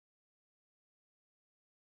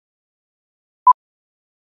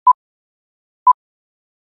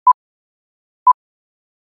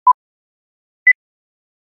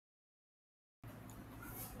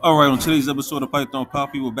All right, on today's episode of Python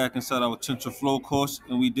Papi, we're back inside our Tensorflow course,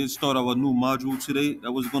 and we did start our new module today.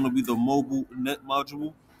 That was going to be the mobile net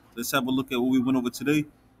module. Let's have a look at what we went over today.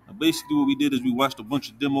 Basically, what we did is we watched a bunch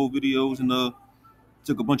of demo videos and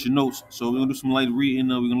took a bunch of notes. So we're going to do some light reading.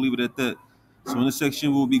 We're going to leave it at that. So in this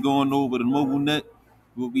section, we'll be going over the mobile net.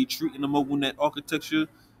 We'll be treating the mobile net architecture.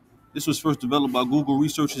 This was first developed by Google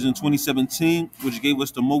researchers in 2017, which gave us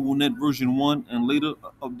the MobileNet version 1 and later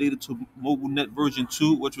updated to MobileNet version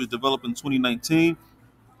 2, which was developed in 2019.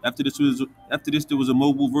 After this there was a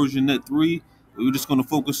mobile version net 3. We're just going to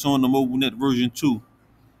focus on the MobileNet version 2.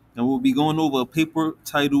 And we'll be going over a paper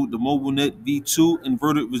titled The MobileNet V2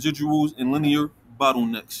 Inverted Residuals and Linear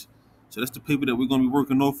Bottlenecks. So that's the paper that we're going to be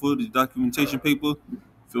working off of, the documentation paper.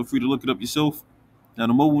 Feel free to look it up yourself. Now,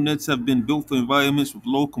 the mobile nets have been built for environments with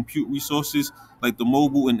low compute resources like the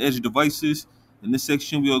mobile and edge devices. In this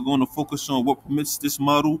section, we are going to focus on what permits this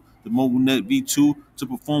model, the MobileNet V2, to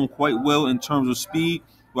perform quite well in terms of speed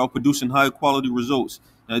while producing high-quality results.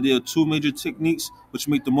 Now, there are two major techniques which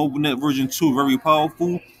make the MobileNet version 2 very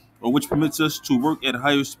powerful, or which permits us to work at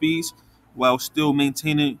higher speeds while still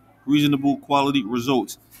maintaining reasonable quality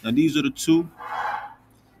results. Now, these are the two: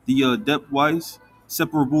 the depth-wise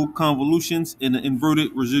separable convolutions and the inverted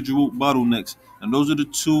residual bottlenecks. And those are the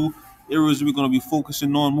two areas we're going to be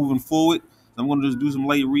focusing on moving forward. I'm going to just do some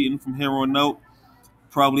light reading from here on out.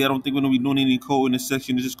 Probably, I don't think we're going to be doing any code in this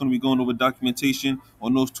section. It's just going to be going over documentation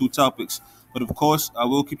on those two topics. But of course, I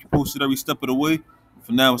will keep you posted every step of the way.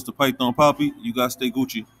 For now, it's the Python Poppy. You guys stay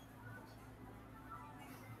Gucci.